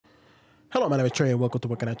Hello, my name is Trey, and welcome to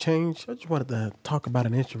What Can I Change? I just wanted to talk about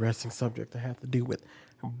an interesting subject that has to do with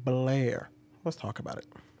Blair. Let's talk about it.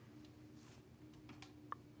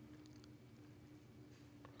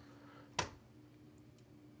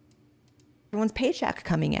 Everyone's paycheck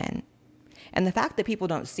coming in. And the fact that people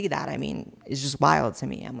don't see that, is just wild to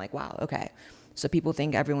me. I'm like, wow, okay. So people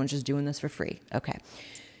think everyone's just doing this for free. Okay.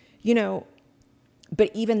 But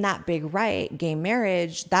even that big right, gay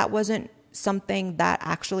marriage, that wasn't something that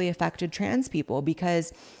actually affected trans people,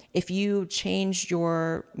 because if you changed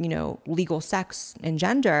your, legal sex and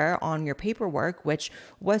gender on your paperwork, which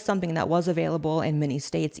was something that was available in many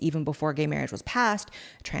states even before gay marriage was passed,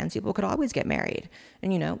 trans people could always get married.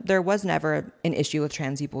 And, there was never an issue with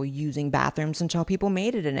trans people using bathrooms until people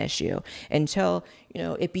made it an issue, until,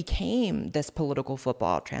 it became this political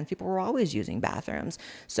football. Trans people were always using bathrooms.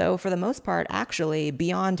 So for the most part, actually,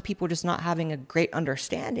 beyond people just not having a great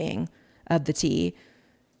understanding of the tea,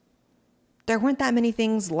 there weren't that many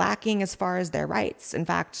things lacking as far as their rights. In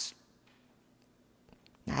fact,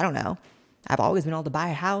 I don't know. I've always been able to buy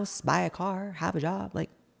a house, buy a car, have a job. Like,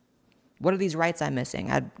 what are these rights I'm missing?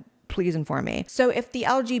 Please inform me. So if the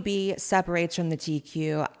LGB separates from the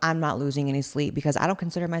TQ, I'm not losing any sleep, because I don't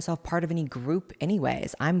consider myself part of any group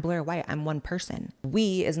anyways. I'm Blair White. I'm one person.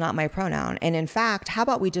 We is not my pronoun. And in fact, how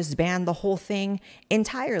about we just ban the whole thing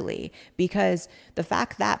entirely? Because the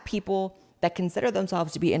fact that people that consider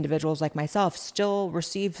themselves to be individuals like myself still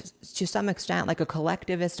receive, to some extent, like a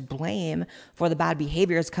collectivist blame for the bad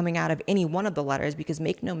behaviors coming out of any one of the letters. Because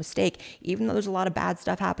make no mistake, even though there's a lot of bad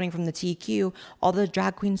stuff happening from the TQ, all the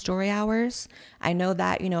drag queen story hours, I know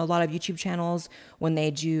that, a lot of YouTube channels, when they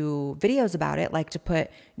do videos about it, like to put,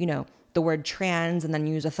 the word trans and then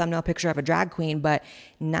use a thumbnail picture of a drag queen. But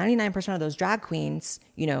 99% of those drag queens,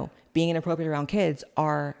 being inappropriate around kids,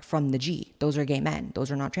 are from the G. Those are gay men.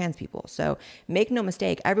 Those are not trans people. So make no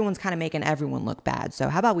mistake, everyone's kind of making everyone look bad. So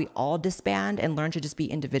how about we all disband and learn to just be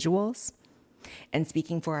individuals and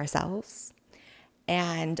speaking for ourselves?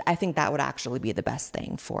 And I think that would actually be the best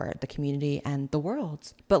thing for the community and the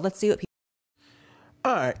world. But let's see what people...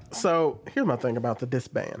 All right, so here's my thing about the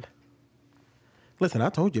disband. Listen, I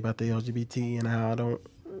told you about the LGBT and how I don't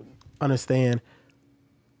understand.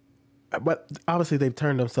 But obviously they've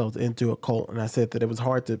turned themselves into a cult. And I said that it was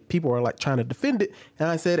hard to, people are like trying to defend it. And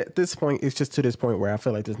I said at this point, it's just to this point where I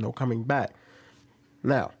feel like there's no coming back.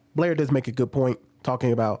 Now, Blair does make a good point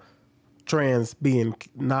talking about trans being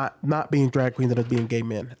not being drag queens and being gay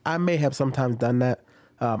men. I may have sometimes done that.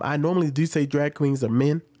 I normally do say drag queens are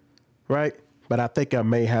men, right? But I think I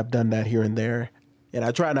may have done that here and there. And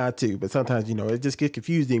I try not to, but sometimes, it just gets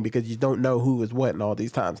confusing because you don't know who is what and all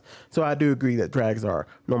these times. So I do agree that drags are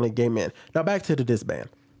normally gay men. Now back to the disband.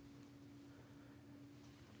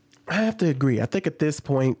 I have to agree. I think at this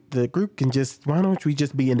point, the group can just, why don't we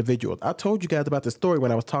just be individuals? I told you guys about the story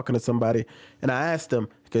when I was talking to somebody and I asked them,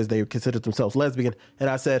 because they considered themselves lesbian, and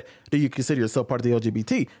I said, do you consider yourself part of the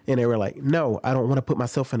LGBT? And they were like, no, I don't want to put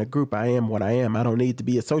myself in a group. I am what I am. I don't need to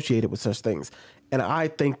be associated with such things. And I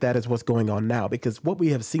think that is what's going on now, because what we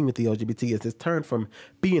have seen with the LGBT is it's turned from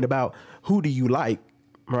being about who do you like,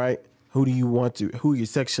 right? Who do you want to, who you're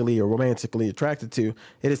sexually or romantically attracted to?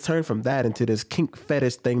 It has turned from that into this kink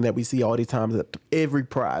fetish thing that we see all the times at every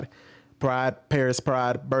Pride, Paris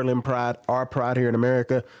Pride, Berlin Pride, our Pride here in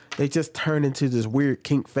America. They just turn into this weird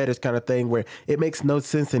kink fetish kind of thing where it makes no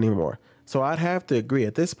sense anymore. So I'd have to agree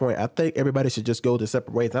at this point, I think everybody should just go their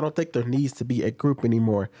separate ways. I don't think there needs to be a group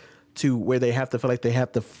anymore to where they have to feel like they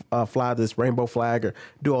have to fly this rainbow flag or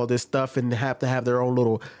do all this stuff and have to have their own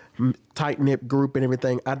little tight-knit group and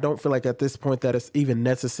everything. I don't feel like at this point that it's even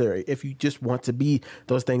necessary. If you just want to be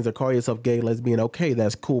those things or call yourself gay, lesbian, okay,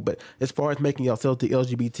 that's cool. But as far as making yourself the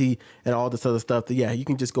LGBT and all this other stuff, yeah, you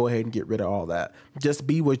can just go ahead and get rid of all that. Just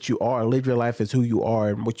be what you are. Live your life as who you are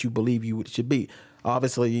and what you believe you should be.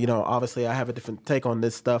 Obviously, I have a different take on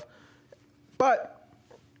this stuff. But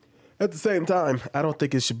at the same time, I don't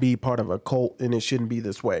think it should be part of a cult, and it shouldn't be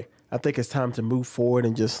this way. I think it's time to move forward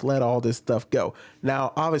and just let all this stuff go.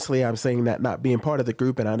 Now, obviously, I'm saying that not being part of the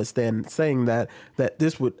group, and I understand saying that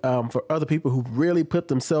this would, for other people who really put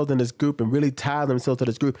themselves in this group and really tie themselves to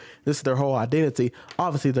this group, this is their whole identity,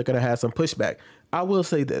 obviously they're going to have some pushback. I will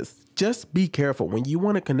say this, just be careful. When you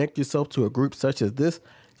want to connect yourself to a group such as this,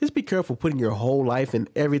 just be careful putting your whole life and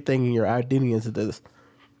everything in your identity into this.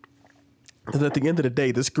 Because at the end of the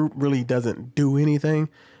day, this group really doesn't do anything.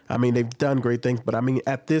 I mean, they've done great things, but I mean,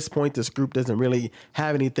 at this point, this group doesn't really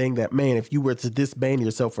have anything that, man, if you were to disband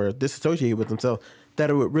yourself or disassociate with themselves, that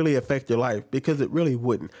it would really affect your life, because it really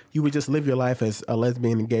wouldn't. You would just live your life as a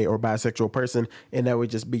lesbian, gay, or bisexual person, and that would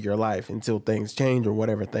just be your life until things change or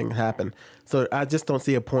whatever things happen. So I just don't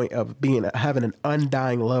see a point of having an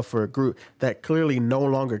undying love for a group that clearly no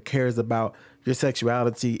longer cares about your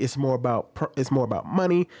sexuality. It's more about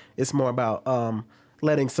money. It's more about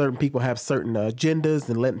letting certain people have certain agendas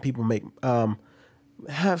and letting people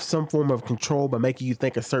have some form of control by making you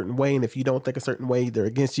think a certain way. And if you don't think a certain way, they're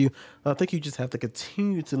against you. I think you just have to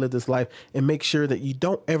continue to live this life and make sure that you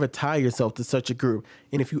don't ever tie yourself to such a group.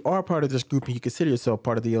 And if you are part of this group and you consider yourself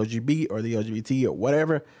part of the LGBT or the LGBT or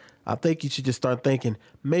whatever, I think you should just start thinking,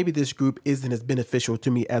 maybe this group isn't as beneficial to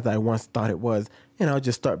me as I once thought it was. And I'll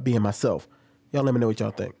just start being myself. Y'all let me know what y'all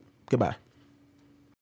think. Goodbye.